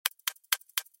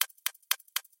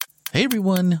Hey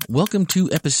everyone, welcome to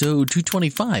episode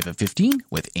 225 of 15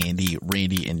 with Andy,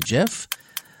 Randy, and Jeff.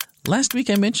 Last week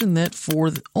I mentioned that for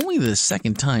only the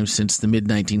second time since the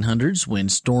mid-1900s, when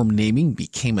storm naming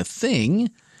became a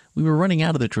thing, we were running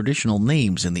out of the traditional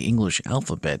names in the English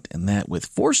alphabet, and that with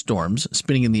 4 storms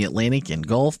spinning in the Atlantic and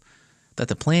Gulf, that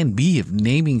the plan B of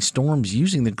naming storms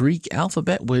using the Greek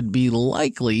alphabet would be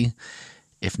likely,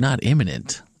 if not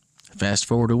imminent. Fast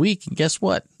forward a week, and guess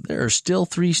what? There are still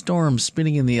 3 storms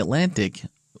spinning in the Atlantic,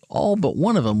 all but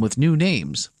one of them with new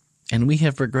names. And we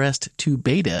have regressed to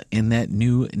beta in that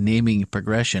new naming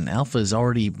progression. Alpha has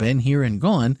already been here and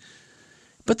gone.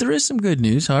 But there is some good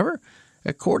news, however.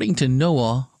 According to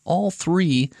NOAA, all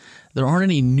 3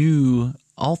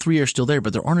 are still there,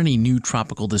 but there aren't any new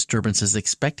tropical disturbances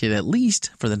expected, at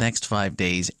least for the next 5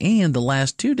 days. And the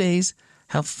last 2 days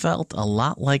have felt a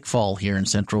lot like fall here in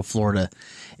Central Florida,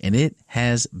 and it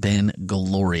has been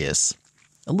glorious.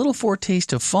 A little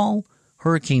foretaste of fall,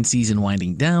 hurricane season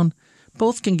winding down,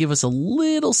 both can give us a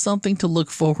little something to look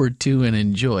forward to and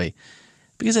enjoy,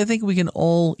 because I think we can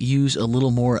all use a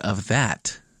little more of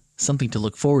that, something to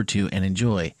look forward to and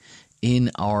enjoy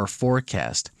in our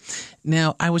forecast.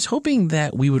 Now, I was hoping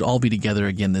that we would all be together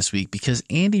again this week because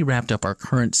Andy wrapped up our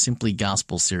current Simply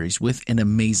Gospel series with an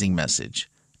amazing message.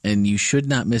 And you should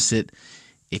not miss it.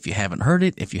 If you haven't heard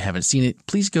it, if you haven't seen it,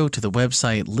 please go to the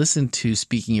website, listen to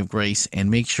Speaking of Grace,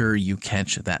 and make sure you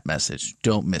catch that message.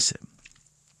 Don't miss it.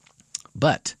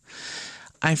 But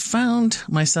I found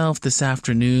myself this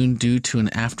afternoon, due to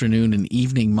an afternoon and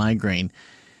evening migraine,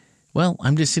 well,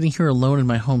 I'm just sitting here alone in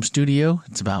my home studio.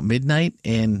 It's about midnight,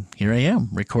 and here I am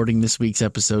recording this week's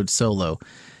episode solo.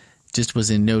 Just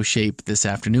was in no shape this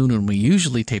afternoon when we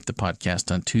usually tape the podcast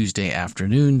on Tuesday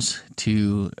afternoons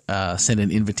to send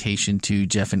an invitation to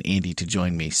Jeff and Andy to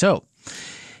join me. So,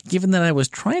 given that I was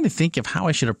trying to think of how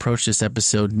I should approach this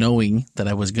episode knowing that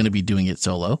I was going to be doing it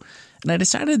solo, and I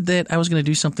decided that I was going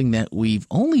to do something that we've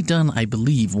only done, I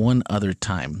believe, one other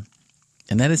time.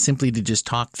 And that is simply to just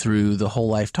talk through the whole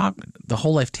life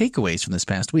takeaways from this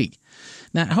past week.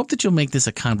 Now, I hope that you'll make this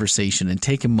a conversation and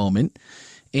take a moment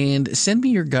and send me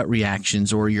your gut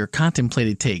reactions or your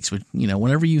contemplated takes,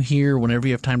 whenever you hear, whenever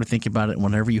you have time to think about it,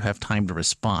 whenever you have time to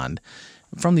respond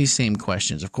from these same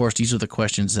questions. Of course, these are the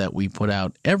questions that we put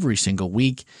out every single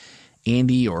week.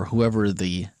 Andy or whoever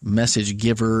the message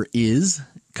giver is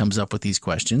comes up with these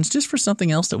questions just for something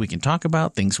else that we can talk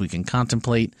about, things we can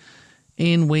contemplate,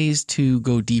 and ways to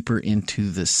go deeper into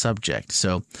the subject.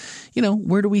 So,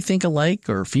 where do we think alike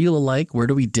or feel alike? Where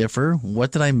do we differ?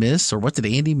 What did I miss or what did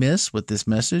Andy miss with this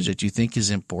message that you think is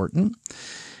important?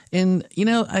 And,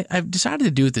 I've decided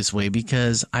to do it this way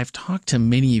because I've talked to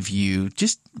many of you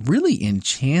just really in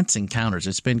chance encounters.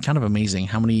 It's been kind of amazing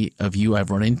how many of you I've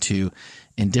run into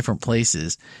in different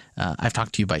places. I've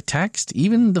talked to you by text,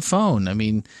 even the phone. I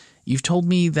mean, you've told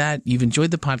me that you've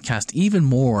enjoyed the podcast even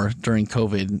more during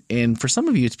COVID, and for some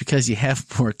of you, it's because you have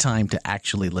more time to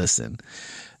actually listen.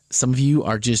 Some of you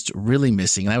are just really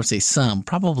missing, and I would say some,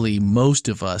 probably most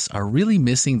of us, are really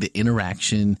missing the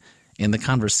interaction and the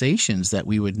conversations that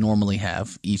we would normally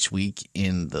have each week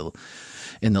in the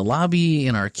lobby,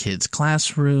 in our kids'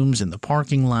 classrooms, in the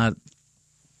parking lot,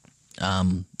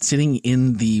 sitting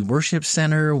in the worship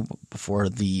center before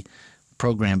the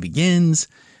program begins.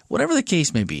 Whatever the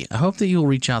case may be, I hope that you'll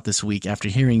reach out this week after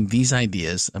hearing these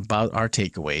ideas about our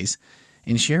takeaways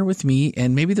and share with me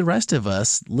and maybe the rest of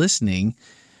us listening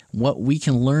what we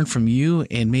can learn from you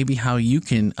and maybe how you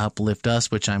can uplift us,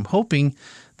 which I'm hoping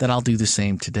that I'll do the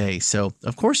same today. So,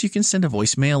 of course, you can send a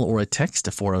voicemail or a text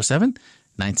to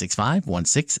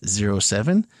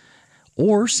 407-965-1607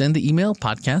 or send the email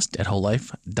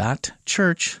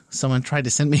podcast@wholelife.church. Someone tried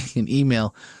to send me an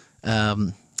email.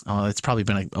 It's probably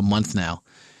been a month now.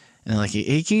 And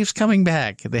it keeps coming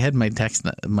back. They had my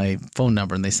phone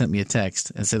number, and they sent me a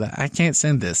text and said, I can't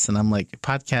send this. And I'm like,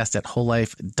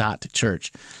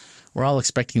 podcast@wholelife.church. We're all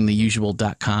expecting the usual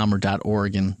 .com or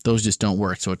 .org, and those just don't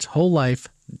work. So it's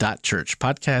wholelife.church,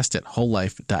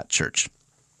 podcast@wholelife.church.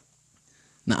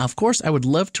 Now, of course, I would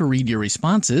love to read your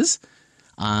responses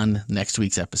on next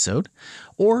week's episode,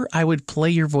 or I would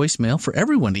play your voicemail for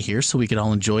everyone to hear so we could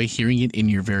all enjoy hearing it in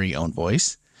your very own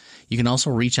voice. You can also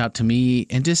reach out to me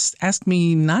and just ask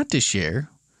me not to share,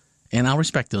 and I'll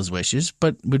respect those wishes,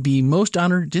 but would be most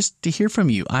honored just to hear from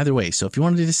you either way. So if you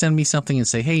wanted to send me something and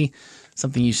say, hey,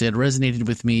 something you said resonated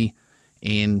with me,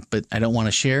 but I don't want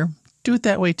to share, do it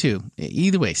that way too.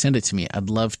 Either way, send it to me. I'd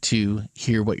love to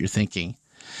hear what you're thinking.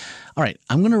 All right,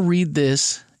 I'm going to read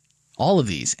all of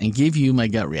these, and give you my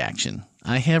gut reaction.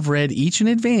 I have read each in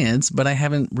advance, but I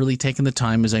haven't really taken the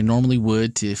time as I normally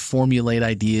would to formulate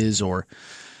ideas or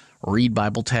read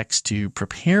Bible text to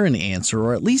prepare an answer,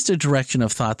 or at least a direction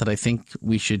of thought that I think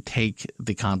we should take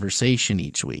the conversation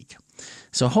each week.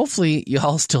 So hopefully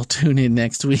y'all still tune in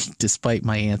next week despite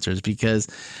my answers, because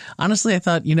honestly I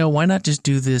thought, why not just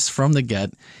do this from the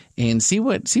gut and see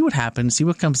what happens, see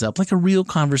what comes up, like a real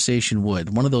conversation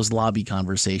would. One of those lobby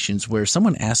conversations where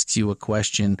someone asks you a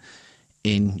question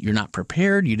and you're not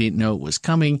prepared, you didn't know it was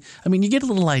coming. I mean, you get a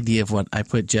little idea of what I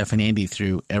put Jeff and Andy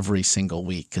through every single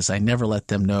week, because I never let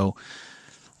them know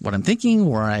what I'm thinking,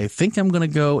 where I think I'm going to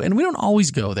go. And we don't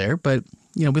always go there, but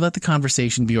we let the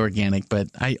conversation be organic, but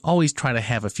I always try to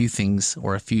have a few things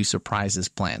or a few surprises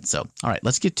planned. So, all right,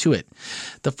 let's get to it.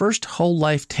 The first whole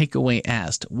life takeaway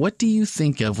asked, what do you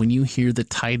think of when you hear the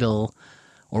title,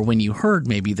 or when you heard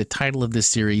maybe the title of this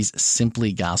series,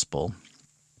 Simply Gospel?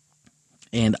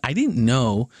 And I didn't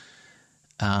know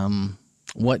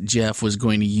what Jeff was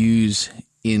going to use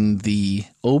in the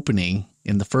opening,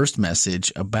 in the first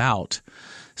message about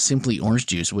Simply Orange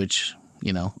Juice, which,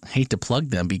 hate to plug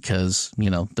them because, they're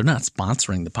not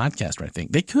sponsoring the podcast, or I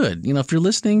think they could. If you're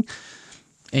listening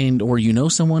or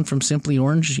someone from Simply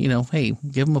Orange, hey,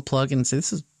 give them a plug and say,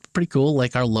 this is pretty cool.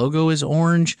 Like, our logo is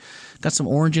orange, got some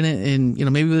orange in it, and,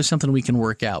 maybe there's something we can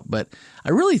work out. But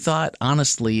I really thought,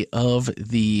 honestly, of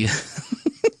the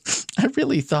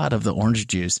orange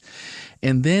juice.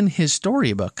 And then his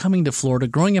story about coming to Florida,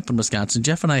 growing up in Wisconsin.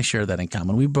 Jeff and I share that in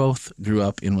common. We both grew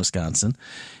up in Wisconsin.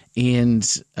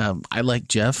 And I like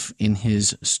Jeff in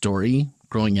his story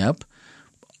growing up.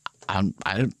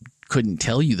 I couldn't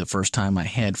tell you the first time I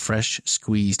had fresh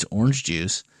squeezed orange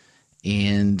juice.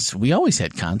 And we always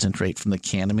had concentrate from the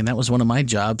can. I mean, that was one of my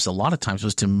jobs a lot of times,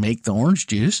 was to make the orange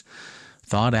juice,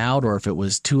 thaw it out, or if it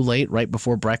was too late right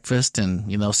before breakfast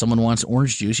and, someone wants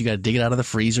orange juice, you got to dig it out of the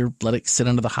freezer, let it sit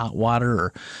under the hot water,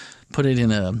 or put it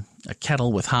in a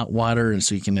kettle with hot water, and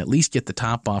so you can at least get the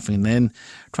top off, and then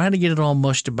try to get it all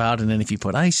mushed about. And then if you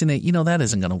put ice in it,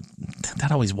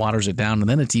 that always waters it down, and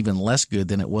then it's even less good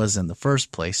than it was in the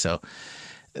first place. So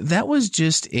that was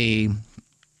just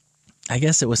I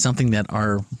guess it was something that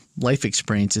our life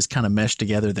experiences kind of meshed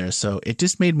together there. So it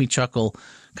just made me chuckle,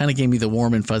 kind of gave me the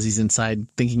warm and fuzzies inside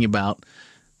thinking about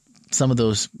some of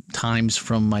those times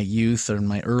from my youth or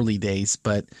my early days.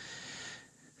 But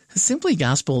Simply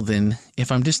Gospel, then,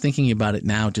 if I'm just thinking about it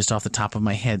now, just off the top of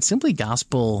my head, Simply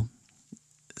Gospel,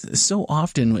 so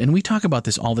often, and we talk about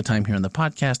this all the time here on the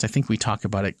podcast. I think we talk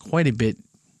about it quite a bit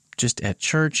just at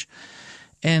church.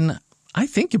 And I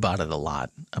think about it a lot,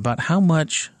 about how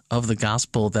much of the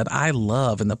gospel that I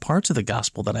love and the parts of the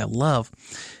gospel that I love,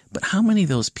 but how many of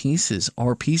those pieces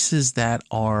are pieces that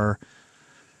are,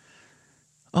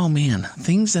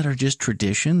 things that are just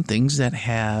tradition, things that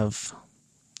have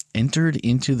entered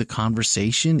into the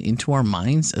conversation, into our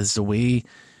minds as a way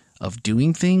of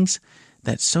doing things,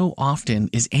 that so often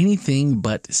is anything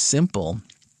but simple.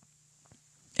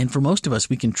 And for most of us,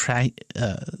 we can track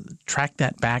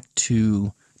that back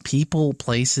to people,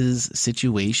 places,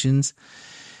 situations.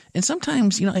 And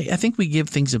sometimes, I think we give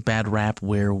things a bad rap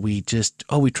where we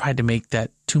tried to make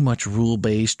that too much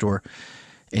rule-based,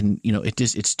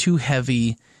 it's too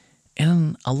heavy.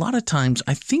 And a lot of times,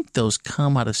 I think those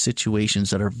come out of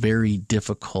situations that are very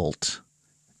difficult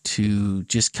to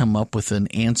just come up with an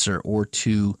answer, or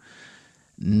to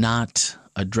not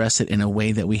address it in a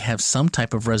way that we have some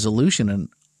type of resolution. And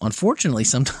unfortunately,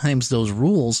 sometimes those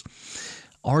rules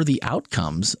are the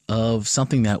outcomes of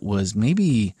something that was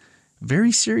maybe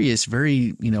very serious,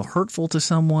 very, hurtful to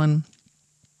someone.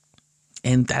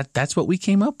 And that's what we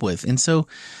came up with. And so,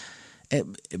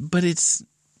 but it's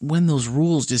when those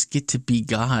rules just get to be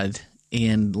God,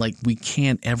 and like we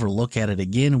can't ever look at it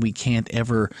again. We can't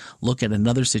ever look at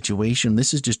another situation.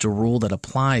 This is just a rule that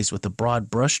applies with a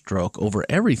broad brushstroke over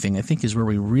everything, I think, is where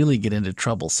we really get into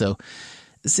trouble. So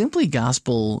Simply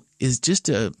Gospel is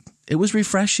it was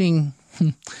refreshing.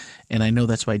 And I know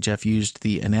that's why Jeff used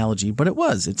the analogy, but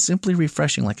it's simply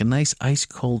refreshing, like a nice ice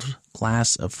cold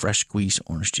glass of fresh squeezed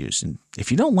orange juice. And if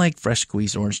you don't like fresh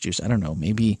squeezed orange juice,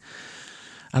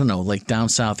 like down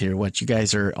south here, what you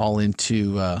guys are all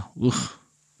into, I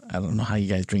don't know how you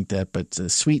guys drink that, but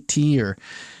sweet tea or,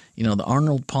 the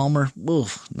Arnold Palmer,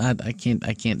 I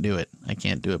can't do it. I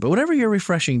can't do it. But whatever your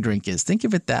refreshing drink is, think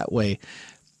of it that way,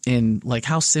 and like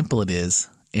how simple it is.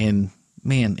 And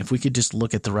man, if we could just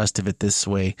look at the rest of it this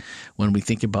way when we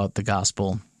think about the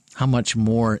gospel, how much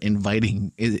more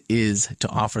inviting it is to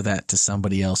offer that to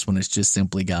somebody else when it's just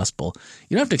simply gospel.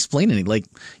 You don't have to explain you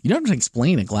don't have to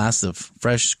explain a glass of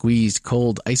fresh squeezed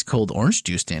ice cold orange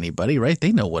juice to anybody, right?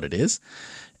 They know what it is.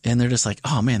 And they're just like,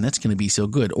 oh man, that's going to be so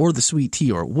good. Or the sweet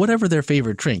tea, or whatever their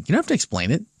favorite drink. You don't have to explain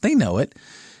it. They know it.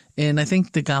 And I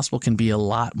think the gospel can be a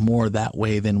lot more that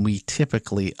way than we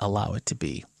typically allow it to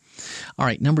be. All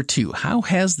right, number 2, how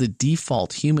has the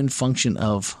default human function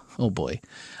of,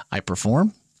 I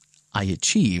perform, I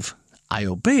achieve, I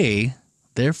obey,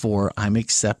 therefore I'm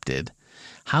accepted.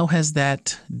 How has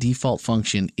that default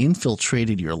function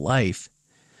infiltrated your life?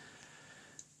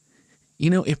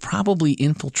 It probably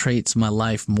infiltrates my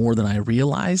life more than I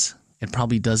realize. It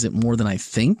probably does it more than I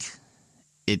think.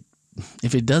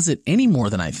 If it does it any more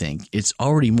than I think, it's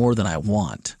already more than I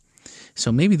want.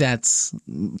 So maybe that's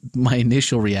my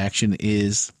initial reaction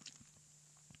is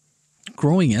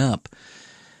growing up,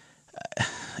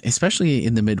 especially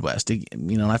in the Midwest,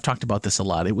 and I've talked about this a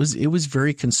lot. It was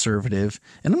very conservative,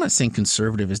 and I'm not saying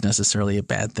conservative is necessarily a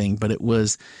bad thing, but it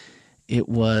was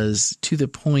to the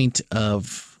point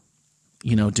of,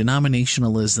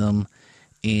 denominationalism.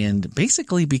 And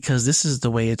basically because this is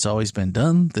the way it's always been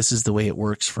done, this is the way it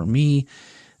works for me.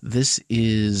 This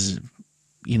is,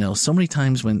 so many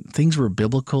times when things were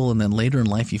biblical and then later in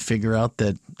life you figure out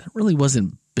that really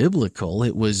wasn't biblical.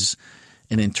 It was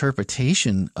an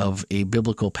interpretation of a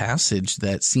biblical passage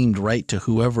that seemed right to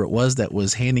whoever it was that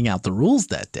was handing out the rules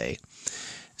that day.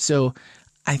 So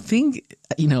I think,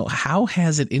 how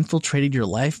has it infiltrated your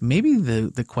life? Maybe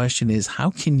the question is, how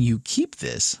can you keep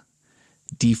this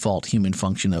default human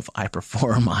function of I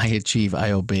perform, I achieve,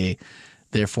 I obey,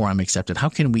 therefore I'm accepted? How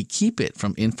can we keep it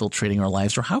from infiltrating our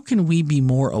lives? Or how can we be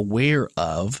more aware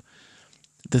of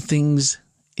the things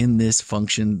in this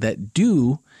function that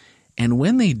do, and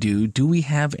when they do we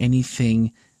have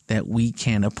anything that we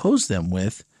can oppose them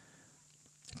with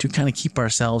to kind of keep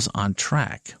ourselves on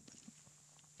track?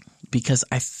 Because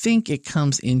I think it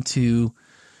comes into,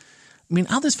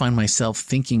 I'll just find myself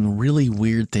thinking really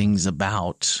weird things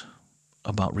about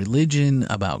religion,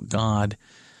 about God,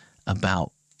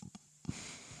 about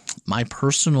my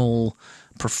personal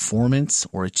performance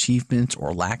or achievements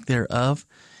or lack thereof.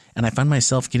 And I find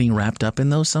myself getting wrapped up in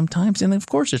those sometimes. And of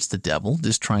course, it's the devil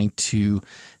just trying to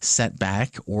set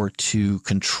back or to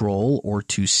control or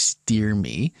to steer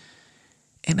me.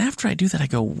 And after I do that, I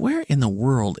go, where in the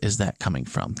world is that coming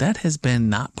from? That has been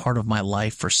not part of my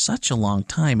life for such a long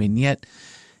time. And yet,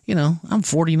 I'm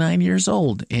 49 years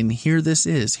old, and here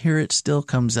it still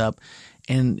comes up.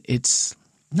 And it's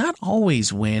not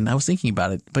always when, I was thinking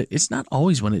about it, but it's not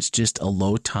always when it's just a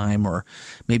low time or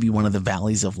maybe one of the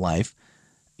valleys of life.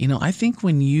 I think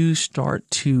when you start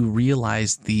to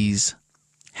realize these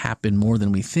happen more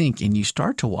than we think and you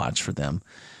start to watch for them,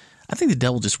 I think the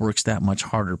devil just works that much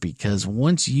harder, because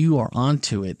once you are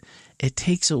onto it, it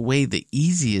takes away the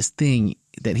easiest thing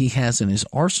that he has in his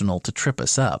arsenal to trip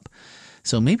us up.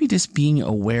 So maybe just being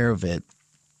aware of it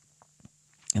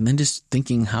and then just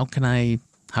thinking, how can I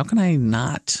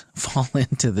not fall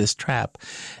into this trap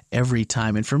every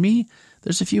time? And for me,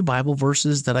 there's a few Bible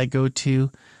verses that I go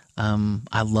to.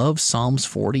 I love Psalms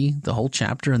 40. The whole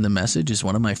chapter in the Message is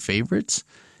one of my favorites.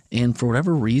 And for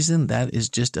whatever reason, that is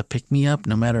just a pick-me-up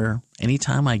no matter any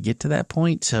time I get to that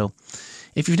point. So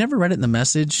if you've never read it in the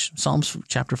Message, Psalms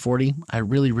chapter 40, I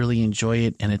really, really enjoy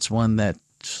it. And it's one that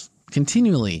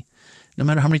continually, no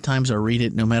matter how many times I read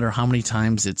it, no matter how many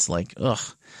times it's like,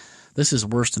 this is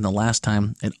worse than the last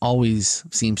time, it always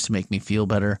seems to make me feel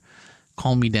better,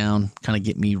 calm me down, kind of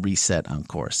get me reset on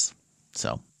course.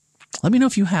 So let me know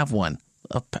if you have one.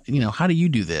 How do you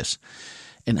do this?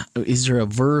 And is there a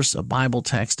verse, a Bible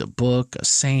text, a book, a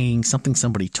saying, something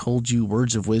somebody told you,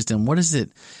 words of wisdom? What is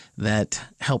it that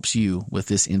helps you with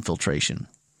this infiltration?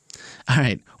 All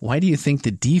right. Why do you think the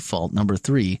default, number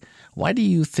 3, why do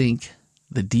you think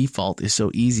the default is so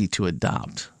easy to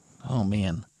adopt? Oh,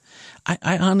 man.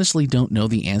 I honestly don't know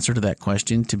the answer to that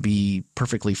question, to be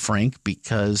perfectly frank,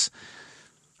 because,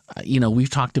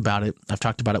 we've talked about it. I've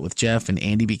talked about it with Jeff and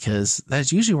Andy, because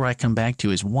that's usually where I come back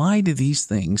to is, why do these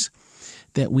things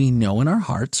that we know in our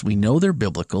hearts, we know they're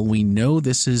biblical, we know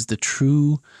this is the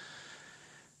true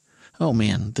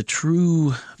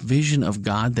vision of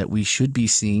God that we should be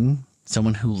seeing,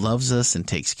 someone who loves us and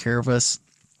takes care of us.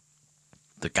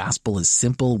 The gospel is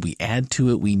simple. We add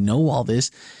to it. We know all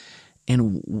this.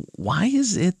 And why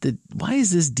is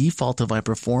this default of I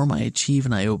perform, I achieve,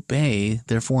 and I obey,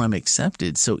 therefore I'm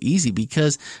accepted so easy?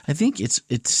 Because I think it's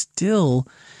still,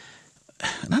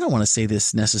 and I don't want to say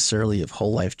this necessarily of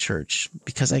Whole Life Church,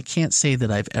 because I can't say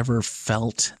that I've ever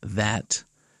felt that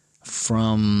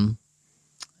from,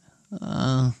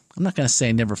 I'm not going to say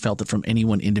I never felt it from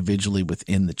anyone individually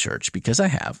within the church, because I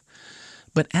have.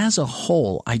 But as a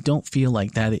whole, I don't feel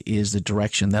like that is the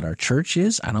direction that our church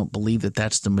is. I don't believe that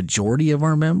that's the majority of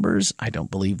our members. I don't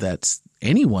believe that's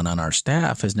anyone on our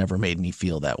staff has never made me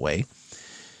feel that way.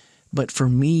 But for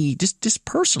me, just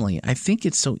personally, I think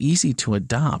it's so easy to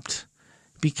adopt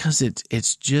because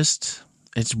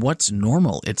it's what's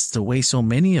normal. It's the way so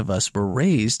many of us were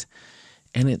raised,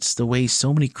 and it's the way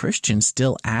so many Christians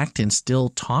still act and still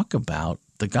talk about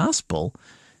the gospel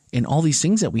and all these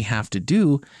things that we have to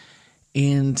do.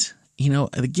 And,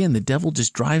 again, the devil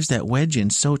just drives that wedge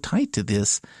in so tight to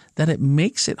this that it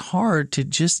makes it hard to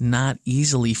just not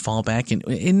easily fall back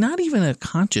and not even a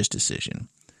conscious decision.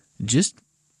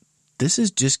 This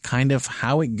is just kind of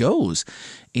how it goes.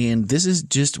 And this is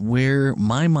just where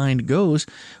my mind goes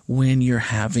when you're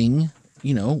having,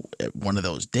 one of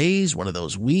those days, one of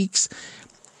those weeks,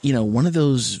 one of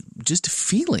those just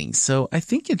feelings. So I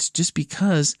think it's just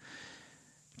because,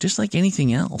 just like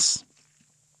anything else,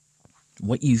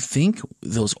 what you think,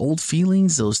 those old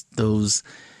feelings, those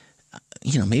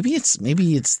maybe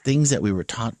it's things that we were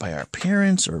taught by our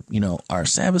parents or, our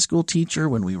Sabbath school teacher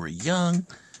when we were young.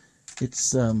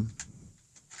 It's,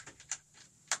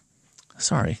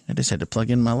 sorry, I just had to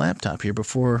plug in my laptop here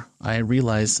before I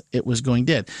realized it was going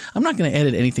dead. I'm not going to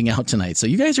edit anything out tonight, so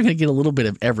you guys are going to get a little bit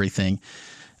of everything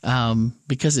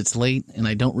because it's late and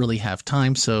I don't really have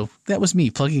time. So that was me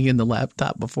plugging in the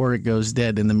laptop before it goes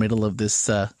dead in the middle of this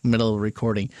middle of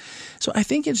recording. So I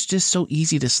think it's just so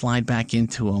easy to slide back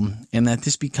into them and that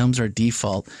this becomes our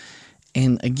default.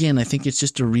 And again, I think it's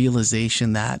just a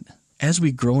realization that as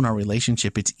we grow in our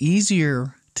relationship, it's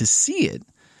easier to see it.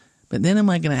 But then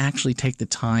am I going to actually take the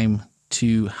time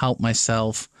to help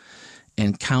myself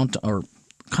and count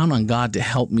on God to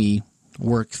help me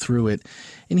work through it?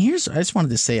 And I just wanted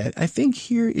to say, I think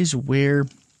here is where,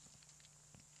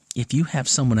 if you have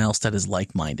someone else that is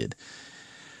like-minded,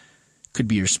 could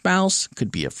be your spouse,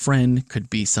 could be a friend, could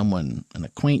be someone, an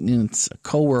acquaintance, a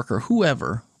coworker,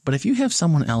 whoever. But if you have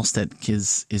someone else that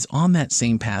is on that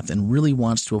same path and really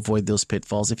wants to avoid those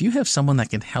pitfalls, if you have someone that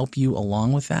can help you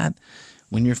along with that,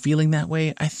 when you're feeling that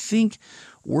way, I think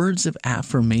words of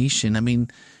affirmation,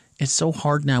 it's so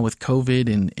hard now with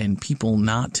COVID and people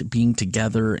not being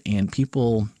together and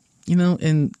people,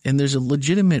 and there's a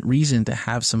legitimate reason to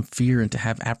have some fear and to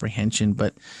have apprehension.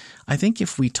 But I think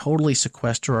if we totally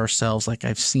sequester ourselves, like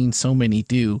I've seen so many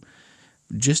do,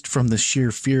 just from the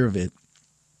sheer fear of it,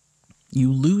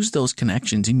 you lose those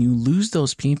connections and you lose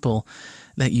those people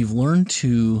that you've learned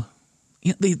to.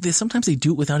 They sometimes they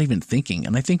do it without even thinking.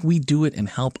 And I think we do it and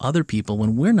help other people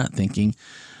when we're not thinking,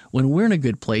 when we're in a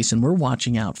good place and we're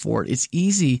watching out for it. It's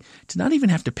easy to not even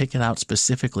have to pick it out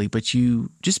specifically, but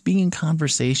you just being in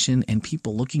conversation and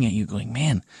people looking at you going,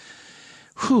 man,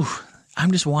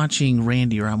 I'm just watching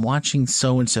Randy or I'm watching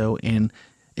so-and-so, and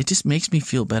it just makes me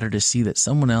feel better to see that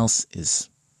someone else is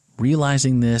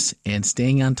realizing this and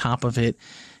staying on top of it.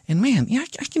 And man,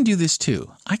 I can do this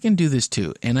too. I can do this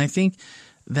too. And I think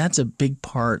that's a big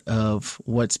part of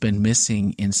what's been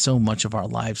missing in so much of our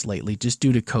lives lately, just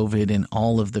due to COVID and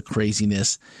all of the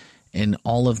craziness and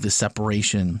all of the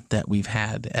separation that we've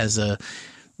had as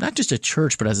not just a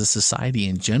church, but as a society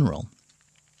in general.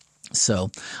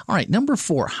 So, all right, number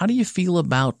 4, how do you feel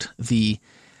about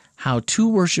how two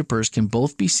worshipers can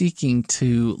both be seeking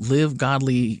to live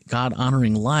godly,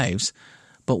 God-honoring lives,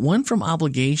 but one from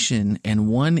obligation and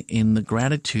one in the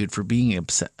gratitude for being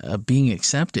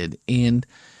accepted? And,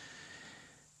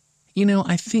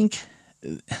 I think,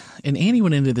 and Andy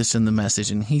went into this in the message,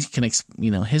 and he can,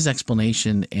 his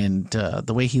explanation and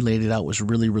the way he laid it out was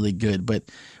really, really good. But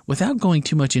without going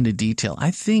too much into detail,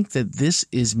 I think that this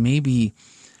is maybe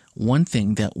one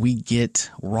thing that we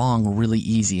get wrong really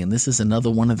easy. And this is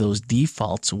another one of those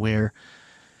defaults where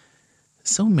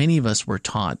so many of us were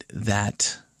taught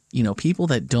that, people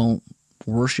that don't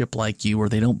worship like you or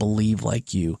they don't believe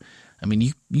like you,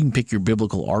 you can pick your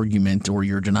biblical argument or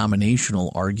your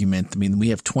denominational argument. We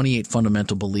have 28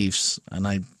 fundamental beliefs, and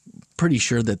I'm pretty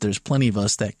sure that there's plenty of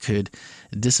us that could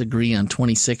disagree on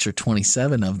 26 or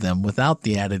 27 of them without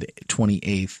the added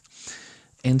 28th.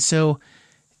 And so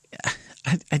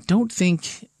I don't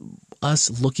think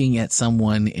us looking at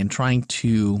someone and trying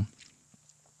to,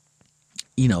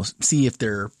 see if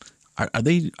are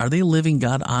they living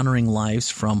God-honoring lives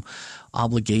from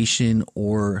obligation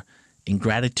or in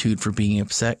gratitude for being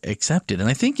accepted. And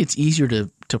I think it's easier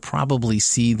to probably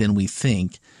see than we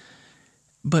think.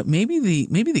 But maybe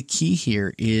the key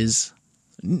here is,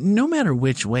 no matter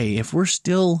which way, if we're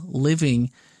still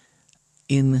living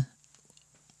in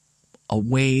a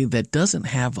way that doesn't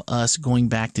have us going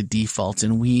back to defaults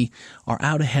and we are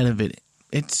out ahead of it,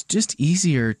 it's just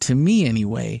easier, to me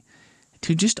anyway,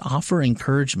 to just offer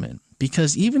encouragement.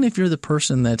 Because even if you're the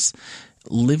person that's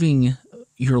living,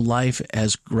 your life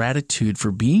as gratitude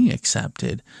for being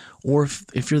accepted, or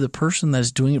if you're the person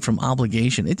that's doing it from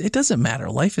obligation, it doesn't matter.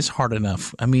 Life is hard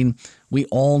enough. I mean, we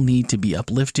all need to be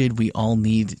uplifted. We all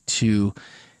need to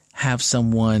have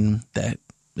someone that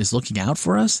is looking out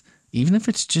for us, even if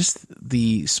it's just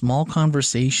the small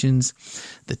conversations,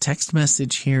 the text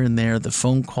message here and there, the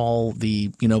phone call,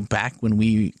 back when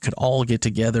we could all get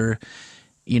together,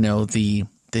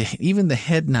 even the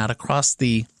head nod across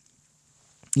the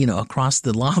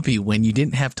lobby when you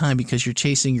didn't have time because you're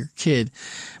chasing your kid.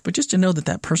 But just to know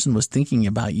that person was thinking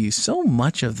about you, so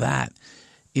much of that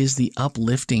is the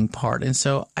uplifting part. And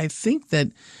so I think that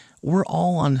we're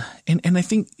all on, and I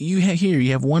think you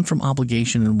have one from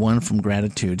obligation and one from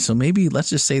gratitude. So maybe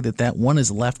let's just say that one is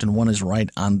left and one is right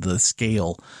on the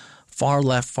scale, far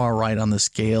left, far right on the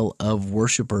scale of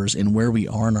worshipers and where we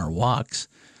are in our walks.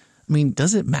 I mean,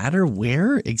 does it matter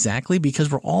where exactly?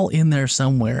 Because we're all in there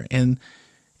somewhere. And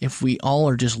if we all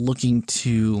are just looking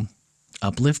to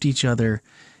uplift each other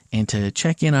and to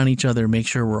check in on each other, make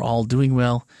sure we're all doing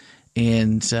well.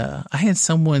 And I had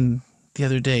someone the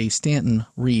other day, Stanton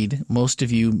Reed. Most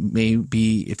of you may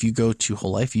be, if you go to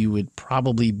Whole Life, you would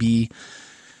probably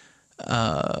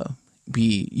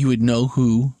you would know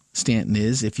who Stanton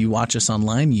is. If you watch us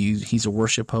online, he's a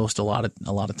worship host a lot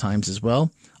of times as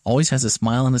well. Always has a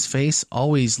smile on his face,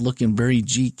 always looking very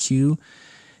GQ.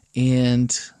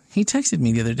 And he texted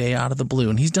me the other day out of the blue,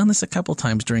 and he's done this a couple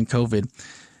times during COVID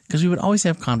because we would always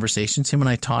have conversations. Him and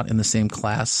I taught in the same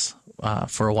class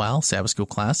for a while, Sabbath school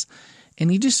class,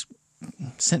 and he just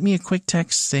sent me a quick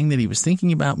text saying that he was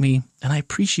thinking about me, and I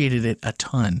appreciated it a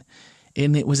ton.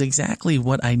 And it was exactly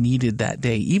what I needed that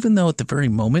day, even though at the very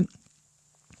moment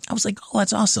I was like, oh,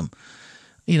 that's awesome.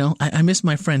 I miss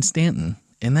my friend Stanton,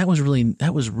 and that was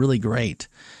really great,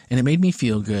 and it made me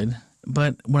feel good.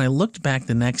 But when I looked back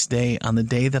the next day on the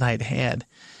day that I'd had,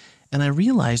 and I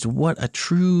realized what a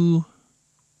true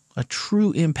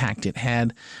impact it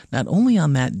had, not only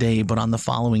on that day, but on the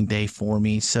following day for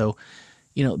me. So,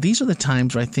 these are the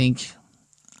times where I think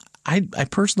I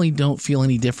personally don't feel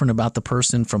any different about the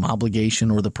person from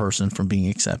obligation or the person from being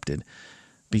accepted,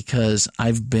 because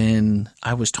I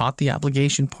was taught the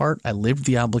obligation part. I lived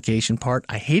the obligation part.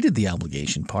 I hated the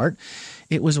obligation part.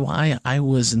 It was why I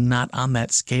was not on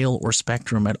that scale or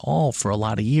spectrum at all for a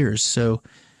lot of years. So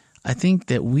I think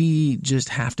that we just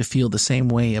have to feel the same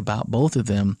way about both of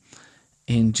them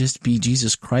and just be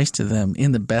Jesus Christ to them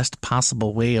in the best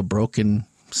possible way a broken,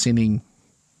 sinning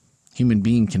human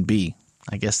being can be.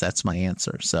 I guess that's my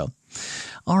answer. So,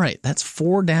 all right, that's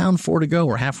 4 down, 4 to go.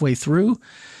 We're halfway through.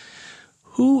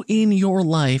 Who in your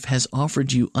life has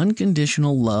offered you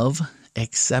unconditional love,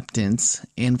 acceptance,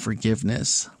 and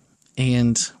forgiveness?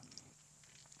 And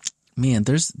man,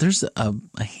 there's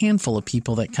a handful of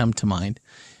people that come to mind.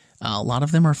 A lot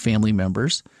of them are family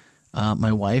members.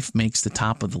 My wife makes the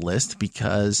top of the list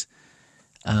because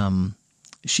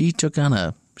she took on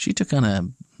a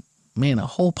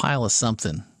whole pile of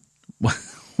something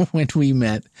when we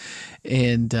met,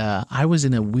 and I was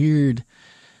in a weird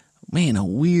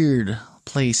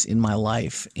place in my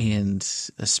life, and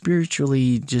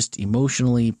spiritually, just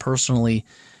emotionally, personally,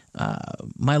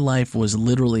 my life was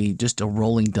literally just a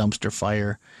rolling dumpster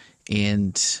fire,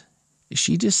 and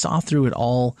she just saw through it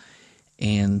all,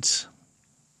 and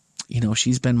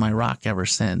she's been my rock ever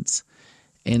since.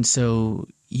 And so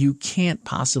you can't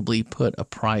possibly put a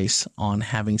price on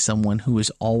having someone who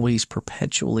is always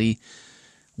perpetually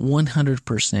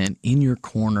 100% in your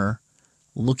corner,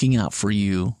 looking out for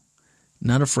you,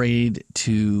 not afraid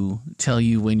to tell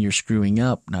you when you're screwing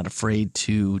up, not afraid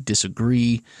to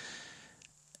disagree.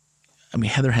 I mean,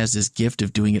 Heather has this gift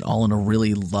of doing it all in a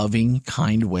really loving,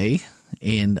 kind way.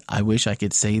 And I wish I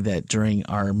could say that during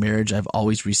our marriage, I've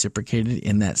always reciprocated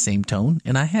in that same tone.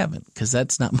 And I haven't, because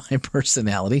that's not my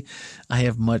personality. I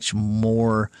have much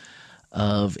more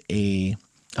of a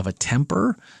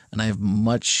temper, and I have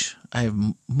much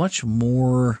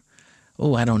more.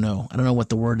 Oh, I don't know what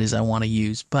the word is I want to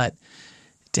use, but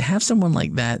to have someone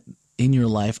like that in your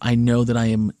life, I know that I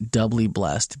am doubly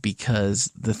blessed, because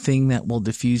the thing that will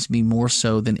diffuse me more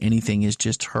so than anything is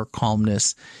just her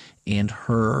calmness and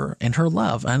her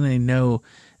love. And I know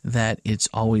that it's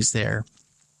always there.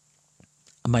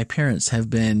 My parents have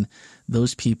been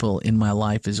those people in my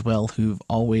life as well, who've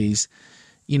always,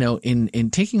 in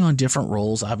taking on different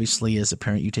roles. Obviously, as a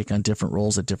parent, you take on different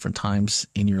roles at different times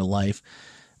in your life.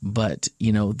 But,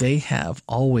 they have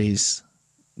always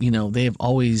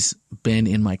been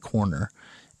in my corner.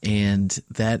 And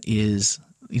that is,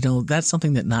 that's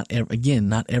something that not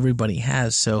everybody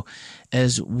has. So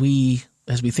as we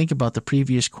think about the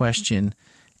previous question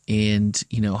and,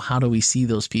 how do we see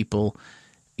those people,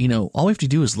 all we have to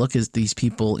do is look at these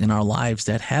people in our lives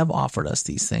that have offered us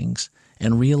these things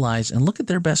and realize and look at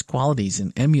their best qualities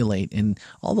and emulate. And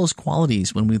all those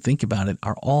qualities, when we think about it,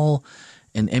 are all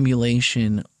an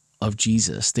emulation of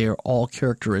Jesus. They are all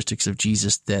characteristics of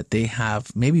Jesus that they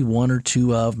have maybe one or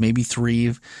two of, maybe three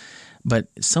of, but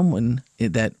someone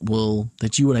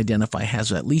that you would identify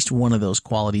has at least one of those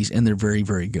qualities, and they're very,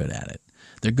 very good at it.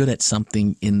 They're good at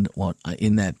something in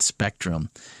that spectrum.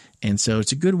 And so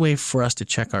it's a good way for us to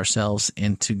check ourselves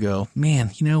and to go,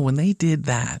 man, when they did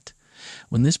that,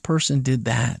 when this person did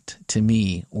that to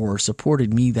me or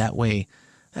supported me that way,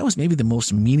 that was maybe the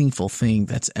most meaningful thing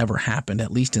that's ever happened,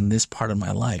 at least in this part of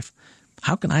my life.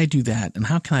 How can I do that? And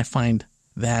how can I find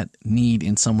that need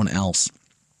in someone else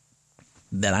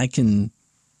that I can,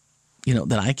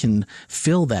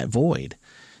 fill that void?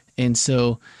 And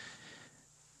so,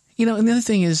 and the other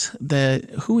thing is that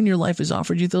who in your life has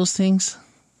offered you those things?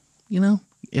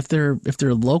 If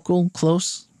they're local,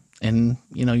 close, and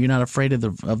you're not afraid of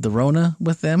the Rona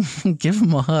with them, give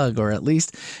them a hug, or at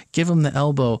least give them the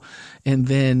elbow, and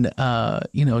then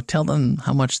tell them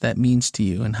how much that means to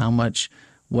you and how much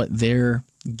what their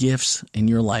gifts in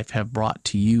your life have brought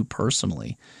to you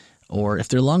personally. Or if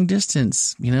they're long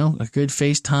distance, a good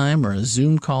FaceTime or a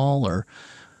Zoom call or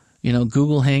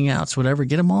Google Hangouts, whatever,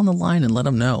 get them on the line and let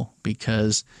them know,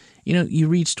 because you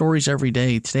read stories every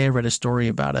day. Today I read a story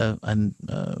about a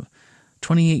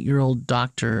 28-year-old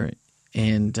doctor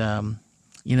and,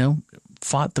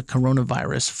 fought the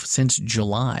coronavirus since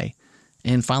July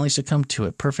and finally succumbed to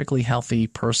it. Perfectly healthy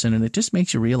person. And it just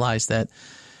makes you realize that,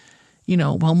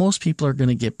 while most people are going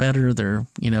to get better, they're,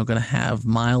 going to have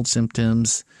mild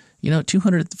symptoms,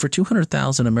 for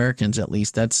 200,000 Americans at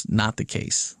least, that's not the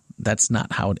case. That's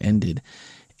not how it ended.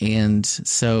 And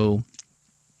so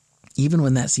even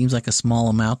when that seems like a small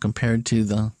amount compared to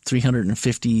the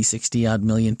 350, 60 odd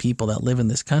million people that live in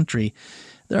this country,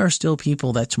 there are still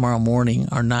people that tomorrow morning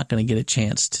are not going to get a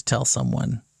chance to tell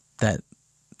someone that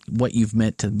what you've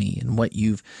meant to me and what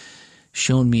you've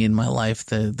shown me in my life,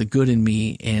 the good in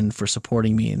me, and for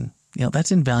supporting me. And,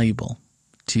 that's invaluable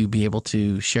to be able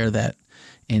to share that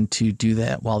and to do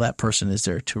that while that person is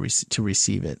there to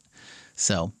receive it.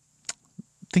 So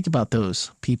think about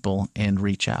those people and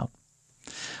reach out.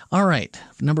 All right,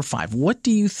 number 5. What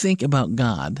do you think about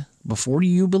God before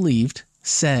you believed,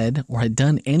 said, or had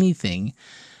done anything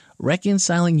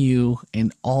reconciling you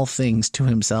in all things to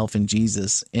himself in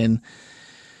Jesus? And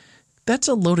that's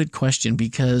a loaded question,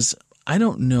 because I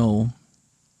don't know.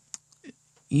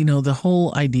 The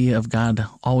whole idea of God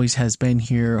always has been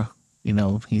here.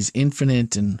 He's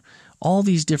infinite, and all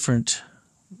these different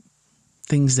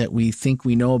things that we think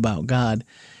we know about God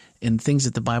and things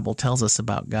that the Bible tells us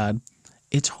about God.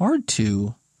 It's hard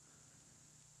to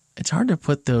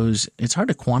put those, it's hard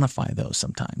to quantify those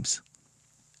sometimes.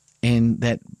 And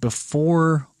that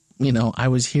before, I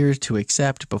was here to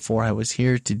accept, before I was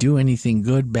here to do anything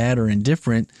good, bad, or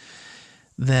indifferent,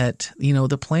 that,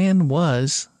 the plan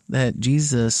was that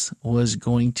Jesus was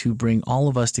going to bring all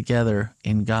of us together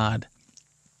in God.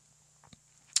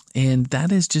 And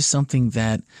that is just something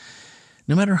that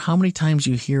no matter how many times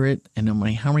you hear it and no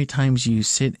matter how many times you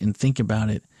sit and think about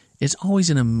it, it's always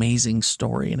an amazing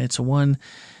story. And it's one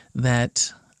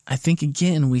that I think,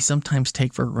 again, we sometimes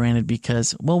take for granted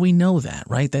because, we know that,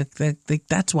 right?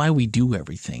 That's why we do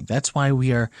everything. That's why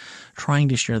we are trying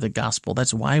to share the gospel.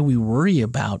 That's why we worry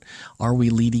about, are we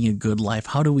leading a good life?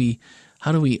 How do we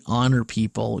honor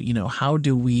people? How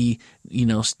do we,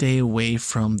 stay away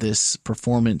from this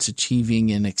performance,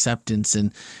 achieving, and acceptance,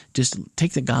 and just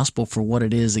take the gospel for what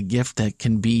it is, a gift that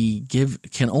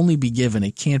can only be given.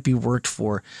 It can't be worked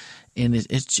for. And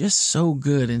it's just so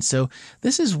good. And so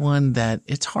this is one that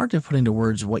it's hard to put into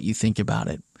words what you think about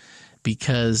it,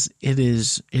 because it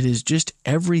is just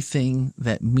everything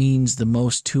that means the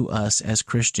most to us as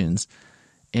Christians.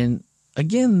 And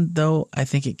again, though, I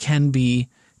think it can be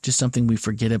just something we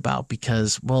forget about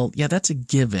because, that's a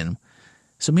given.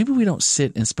 So maybe we don't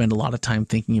sit and spend a lot of time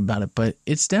thinking about it, but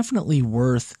it's definitely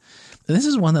worth. And this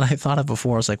is one that I thought of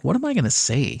before. I was like, what am I going to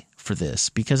say for this?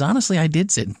 Because honestly, I did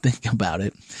sit and think about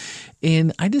it.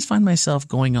 And I just find myself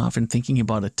going off and thinking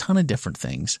about a ton of different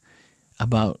things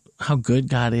about how good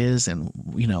God is and,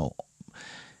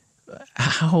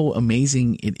 how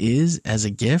amazing it is as a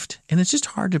gift. And it's just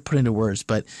hard to put into words.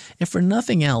 But if for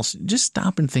nothing else, just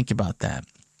stop and think about that.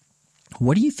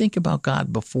 What do you think about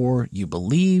God before you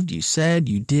believed, you said,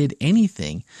 you did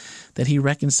anything, that he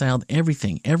reconciled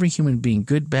everything, every human being,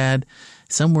 good, bad,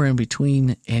 somewhere in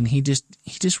between, and he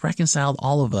just reconciled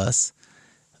all of us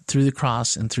through the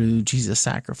cross and through Jesus'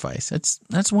 sacrifice?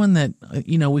 That's one that,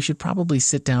 we should probably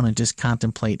sit down and just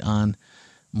contemplate on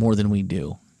more than we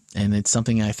do. And it's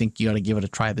something I think you ought to give it a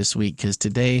try this week, because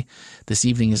this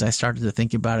evening, as I started to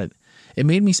think about it, it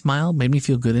made me smile, made me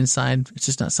feel good inside. It's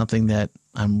just not something that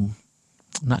I'm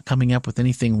not coming up with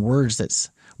anything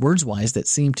words-wise that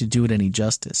seem to do it any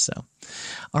justice. So,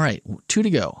 all right, 2 to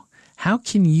go. How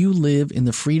can you live in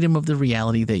the freedom of the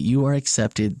reality that you are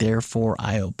accepted, therefore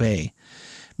I obey?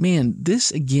 Man,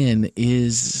 this again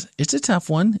it's a tough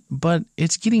one, but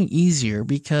it's getting easier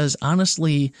because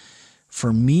honestly,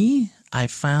 for me, I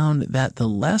found that the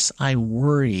less I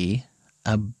worry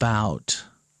about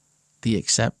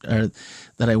that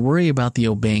I worry about the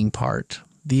obeying part,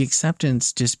 the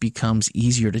acceptance just becomes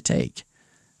easier to take.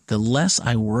 The less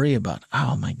I worry about,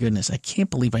 oh my goodness, I can't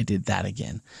believe I did that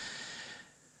again.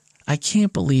 I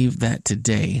can't believe that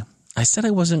today I said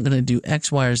I wasn't going to do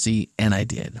X, Y, or Z, and I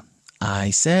did.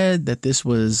 I said that this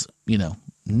was, no,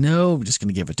 I'm just going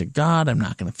to give it to God. I'm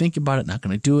not going to think about it, not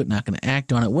going to do it, not going to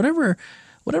act on it. Whatever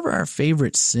our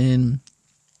favorite sin,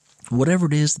 whatever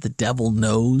it is that the devil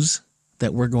knows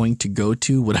that we're going to go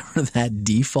to, whatever that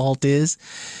default is,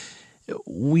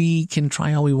 we can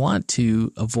try all we want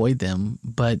to avoid them.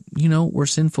 But, we're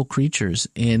sinful creatures.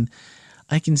 And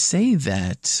I can say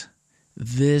that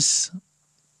this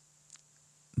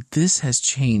has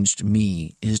changed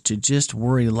me, is to just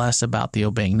worry less about the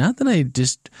obeying. Not that I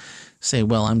just say,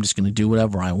 well, I'm just going to do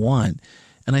whatever I want.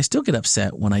 And I still get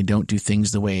upset when I don't do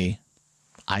things the way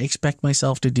I expect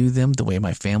myself to do them, the way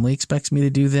my family expects me to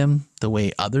do them, the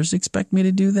way others expect me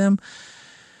to do them,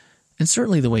 and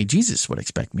certainly the way Jesus would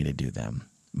expect me to do them.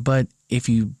 But if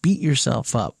you beat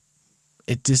yourself up,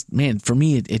 it just, for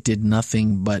me, it did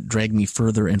nothing but drag me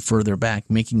further and further back,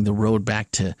 making the road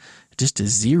back to just a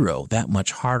zero that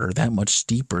much harder, that much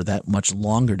steeper, that much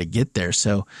longer to get there.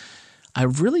 So I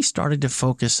really started to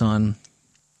focus on,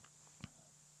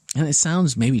 and it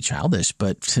sounds maybe childish,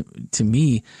 but to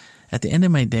me, at the end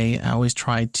of my day, I always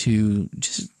try to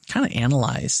just kind of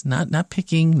analyze, not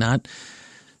picking, not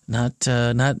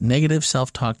negative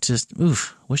self-talk, just,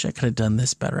 wish I could have done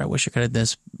this better. I wish I could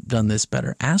have done this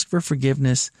better. Ask for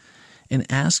forgiveness and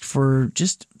ask for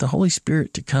just the Holy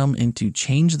Spirit to come and to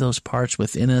change those parts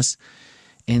within us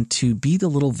and to be the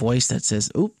little voice that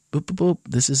says,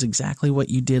 this is exactly what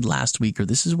you did last week, or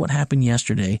this is what happened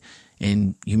yesterday.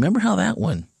 And you remember how that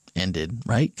one ended,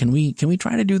 right? Can we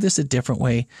try to do this a different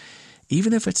way?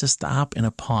 Even if it's a stop and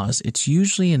a pause, it's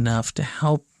usually enough to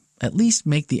help at least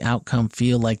make the outcome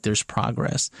feel like there's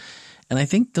progress. And I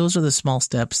think those are the small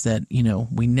steps that,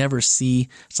 we never see.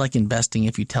 It's like investing.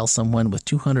 If you tell someone with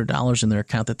 $200 in their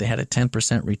account that they had a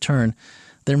 10% return,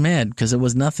 they're mad because it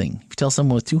was nothing. If you tell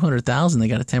someone with $200,000 they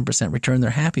got a 10% return, they're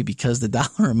happy because the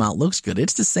dollar amount looks good.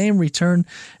 It's the same return.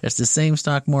 It's the same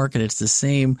stock market. It's the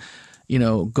same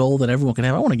goal that everyone can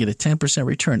have. I want to get a 10%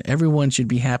 return. Everyone should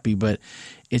be happy, but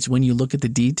it's when you look at the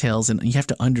details and you have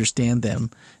to understand them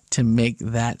to make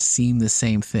that seem the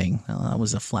same thing. Well, that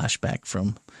was a flashback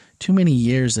from too many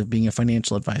years of being a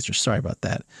financial advisor. Sorry about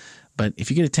that. But if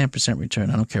you get a 10% return,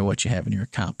 I don't care what you have in your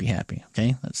account, be happy.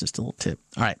 Okay. That's just a little tip.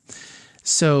 All right.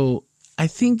 So I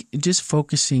think just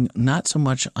focusing not so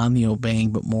much on the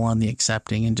obeying, but more on the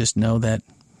accepting, and just know that,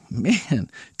 man,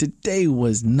 today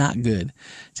was not good.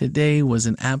 Today was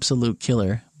an absolute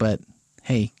killer, but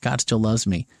hey, God still loves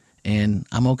me and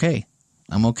I'm okay.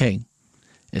 I'm okay.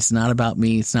 It's not about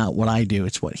me. It's not what I do.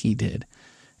 It's what he did.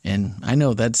 And I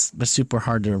know that's super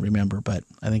hard to remember, but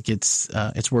I think it's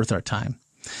worth our time.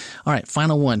 All right.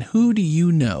 Final one. Who do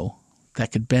you know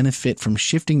that could benefit from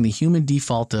shifting the human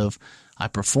default of I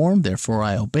perform, therefore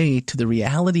I obey, to the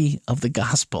reality of the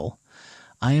gospel?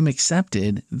 I am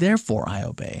accepted, therefore I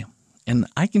obey. And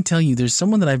I can tell you there's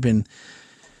someone that I've been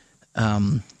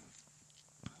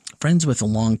friends with a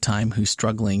long time who's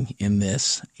struggling in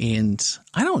this. And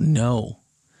I don't know.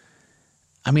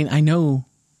 I mean, I know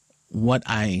what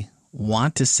I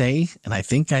want to say and I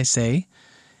think I say.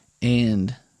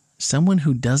 And someone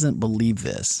who doesn't believe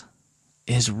this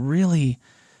is really,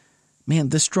 man,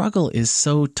 the struggle is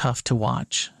so tough to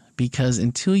watch, because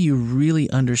until you really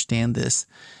understand this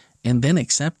and then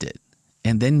accept it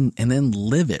and then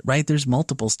live it, right? There's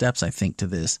multiple steps, I think, to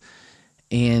this.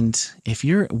 And if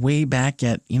you're way back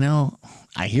at,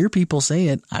 I hear people say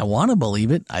it, I want to believe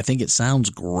it, I think it sounds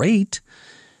great,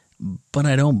 but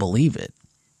I don't believe it,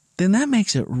 then that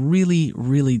makes it really,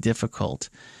 really difficult,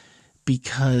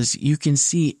 because you can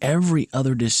see every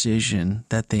other decision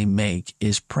that they make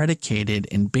is predicated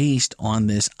and based on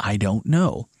this I don't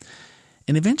know.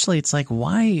 And eventually it's like,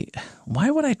 why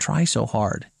would I try so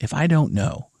hard if I don't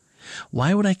know?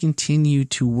 Why would I continue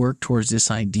to work towards this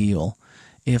ideal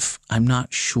if I'm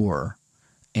not sure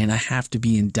and I have to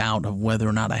be in doubt of whether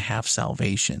or not I have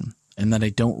salvation? and that I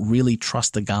don't really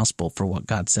trust the gospel for what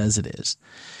God says it is.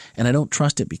 And I don't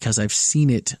trust it because I've seen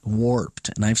it warped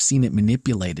and I've seen it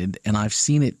manipulated and I've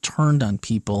seen it turned on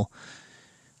people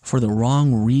for the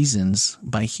wrong reasons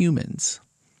by humans.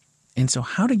 And so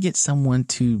how to get someone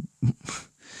to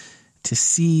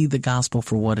see the gospel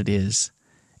for what it is.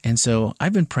 And so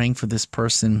I've been praying for this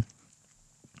person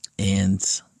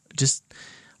and just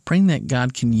praying that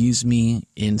God can use me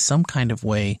in some kind of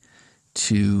way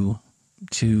to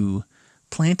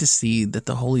plant a seed that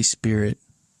the Holy Spirit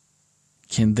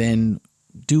can then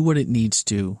do what it needs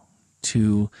to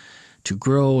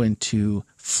grow and to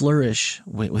flourish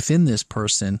within this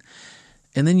person.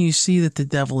 And then you see that the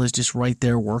devil is just right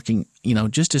there working,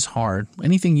 just as hard.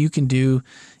 Anything you can do,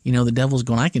 the devil's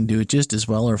going, I can do it just as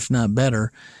well, or if not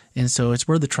better. And so it's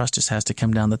where the trust just has to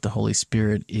come down that the Holy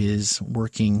Spirit is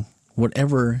working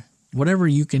whatever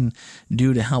you can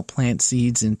do to help plant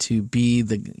seeds and to be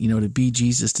to be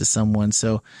Jesus to someone.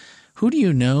 So who do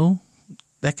you know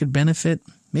that could benefit?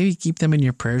 Maybe keep them in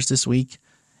your prayers this week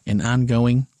and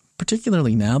ongoing,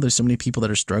 particularly now. There's so many people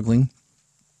that are struggling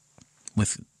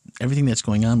with everything that's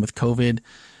going on with COVID,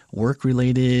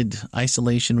 work-related,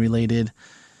 isolation-related,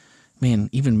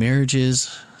 even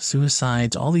marriages,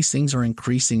 suicides, all these things are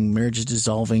increasing, marriages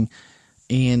dissolving,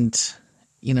 and,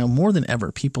 more than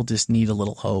ever, people just need a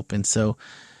little hope. And so,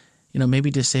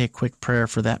 maybe just say a quick prayer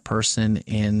for that person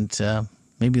and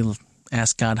maybe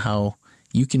ask God how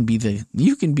you can be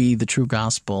the true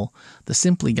gospel, the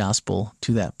simply gospel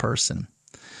to that person.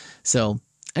 So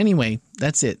anyway,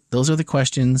 that's it. Those are the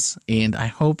questions, and I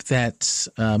hope that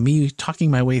me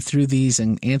talking my way through these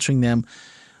and answering them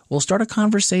will start a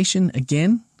conversation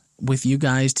again with you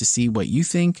guys to see what you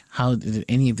think. How did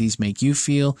any of these make you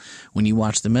feel when you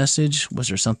watched the message? Was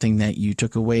there something that you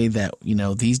took away that,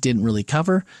 these didn't really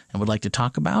cover and would like to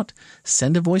talk about?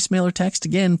 Send a voicemail or text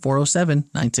again,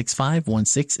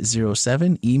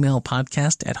 407-965-1607, email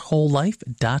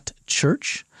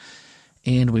podcast@wholelife.church.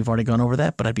 And we've already gone over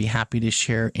that, but I'd be happy to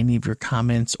share any of your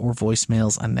comments or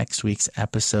voicemails on next week's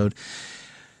episode.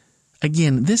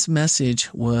 Again, this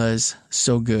message was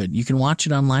so good. You can watch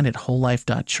it online at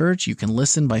wholelife.church. You can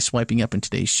listen by swiping up in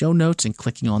today's show notes and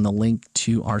clicking on the link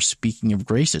to our Speaking of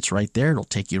Grace. It's right there. It'll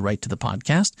take you right to the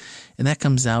podcast. And that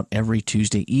comes out every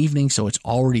Tuesday evening, so it's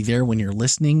already there when you're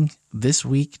listening this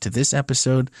week to this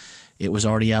episode. It was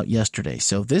already out yesterday.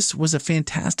 So this was a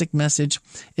fantastic message.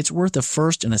 It's worth a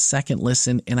first and a second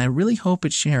listen, and I really hope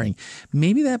it's sharing.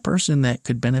 Maybe that person that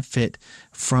could benefit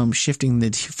from shifting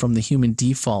from the human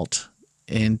default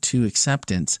and to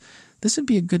acceptance, this would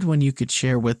be a good one you could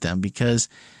share with them, because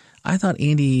I thought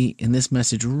Andy in this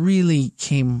message really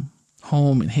came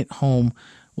home and hit home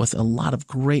with a lot of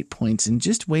great points in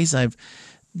just ways I've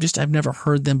never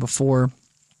heard them before.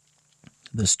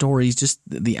 The stories, just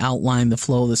the outline, the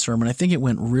flow of the sermon. I think it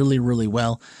went really, really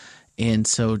well. And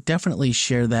so definitely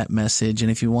share that message. And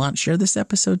if you want, share this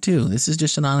episode too. This is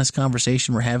just an honest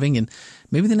conversation we're having. And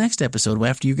maybe the next episode,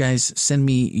 after you guys send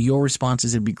me your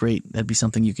responses, it'd be great. That'd be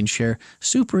something you can share.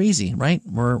 Super easy, right?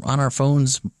 We're on our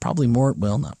phones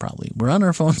We're on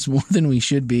our phones more than we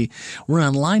should be. We're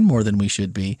online more than we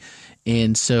should be.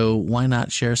 And so why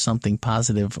not share something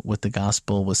positive with the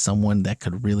gospel with someone that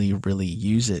could really, really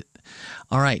use it?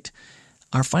 All right.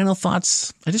 Our final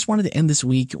thoughts. I just wanted to end this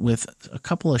week with a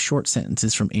couple of short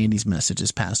sentences from Andy's message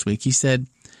this past week. He said,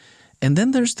 "And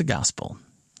then there's the gospel.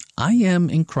 I am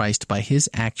in Christ by his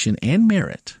action and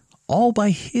merit, all by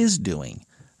his doing,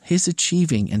 his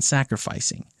achieving and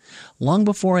sacrificing. Long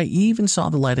before I even saw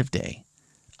the light of day,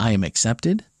 I am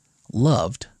accepted,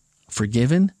 loved,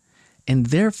 forgiven, and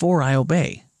therefore I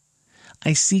obey.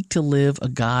 I seek to live a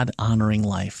God-honoring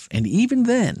life, and even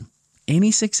then,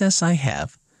 any success I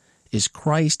have is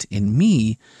Christ in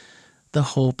me, the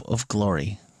hope of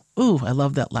glory." Ooh, I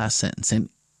love that last sentence. And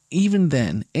even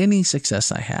then, any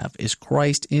success I have is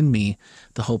Christ in me,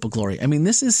 the hope of glory. I mean,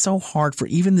 this is so hard for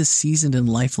even the seasoned and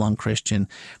lifelong Christian,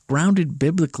 grounded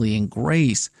biblically in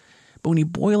grace. But when you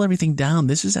boil everything down,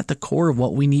 this is at the core of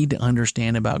what we need to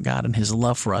understand about God and his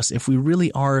love for us if we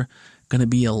really are going to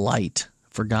be a light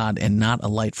for God and not a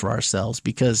light for ourselves.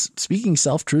 Because speaking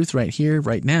self-truth right here,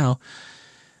 right now,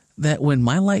 that when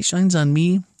my light shines on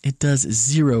me, it does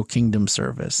zero kingdom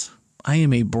service. I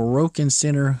am a broken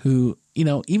sinner who,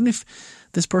 even if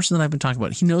this person that I've been talking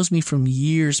about, he knows me from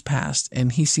years past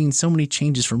and he's seen so many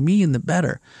changes for me in the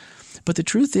better. But the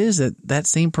truth is that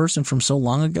same person from so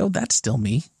long ago, that's still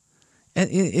me.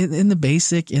 In the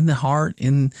basic, in the heart,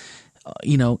 in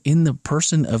the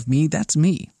person of me, that's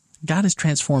me. God has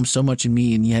transformed so much in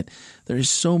me, and yet there is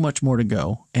so much more to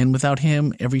go. And without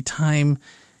him, every time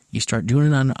I start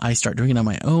doing it on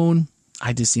my own,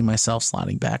 I just see myself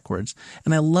sliding backwards.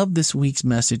 And I love this week's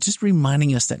message, just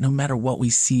reminding us that no matter what we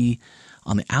see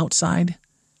on the outside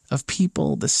of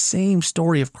people, the same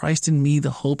story of Christ in me, the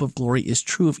hope of glory, is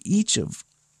true of each of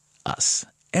us,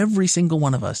 every single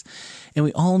one of us. And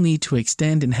we all need to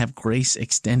extend and have grace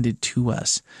extended to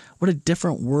us. What a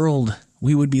different world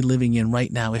we would be living in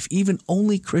right now if even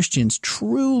only Christians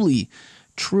truly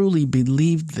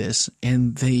believed this,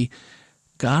 and the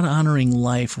God-honoring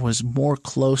life was more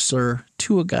closer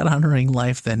to a God-honoring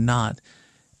life than not,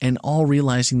 and all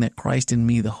realizing that Christ in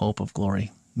me, the hope of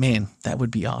glory. Man, that would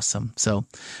be awesome. So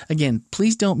again,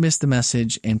 please don't miss the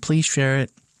message, and please share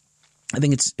it. I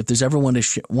think if there's ever one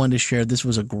to share, this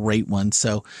was a great one.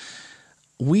 So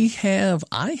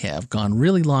I have gone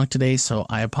really long today, so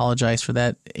I apologize for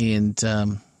that. And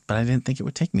but I didn't think it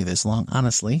would take me this long,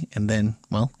 honestly. And then,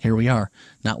 well, here we are,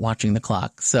 not watching the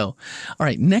clock. So, all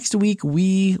right, next week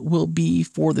we will be,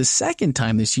 for the second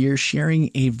time this year,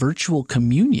 sharing a virtual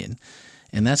communion.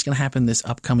 And that's going to happen this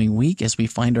upcoming week as we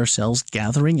find ourselves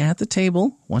gathering at the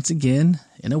table once again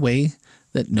in a way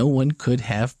that no one could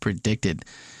have predicted.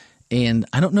 And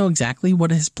I don't know exactly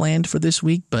what is planned for this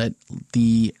week, but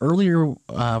the earlier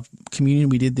communion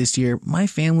we did this year, my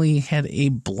family had a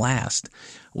blast.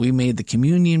 We made the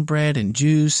communion bread and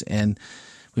juice, and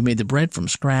we made the bread from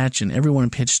scratch, and everyone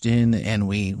pitched in, and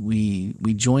we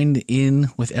joined in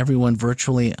with everyone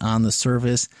virtually on the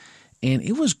service, and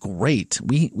it was great.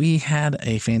 We had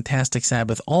a fantastic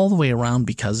Sabbath all the way around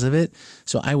because of it,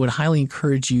 so I would highly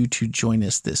encourage you to join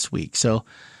us this week. So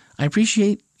I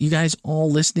appreciate you guys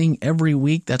all listening every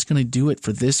week. That's going to do it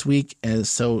for this week.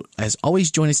 As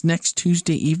always, join us next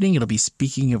Tuesday evening. It'll be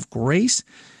Speaking of Grace.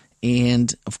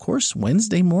 And, of course,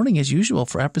 Wednesday morning, as usual,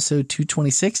 for episode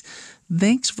 226.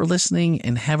 Thanks for listening,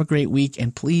 and have a great week.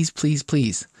 And please, please,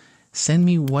 please send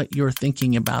me what you're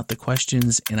thinking about the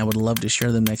questions, and I would love to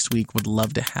share them next week. Would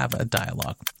love to have a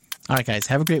dialogue. All right, guys,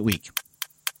 have a great week.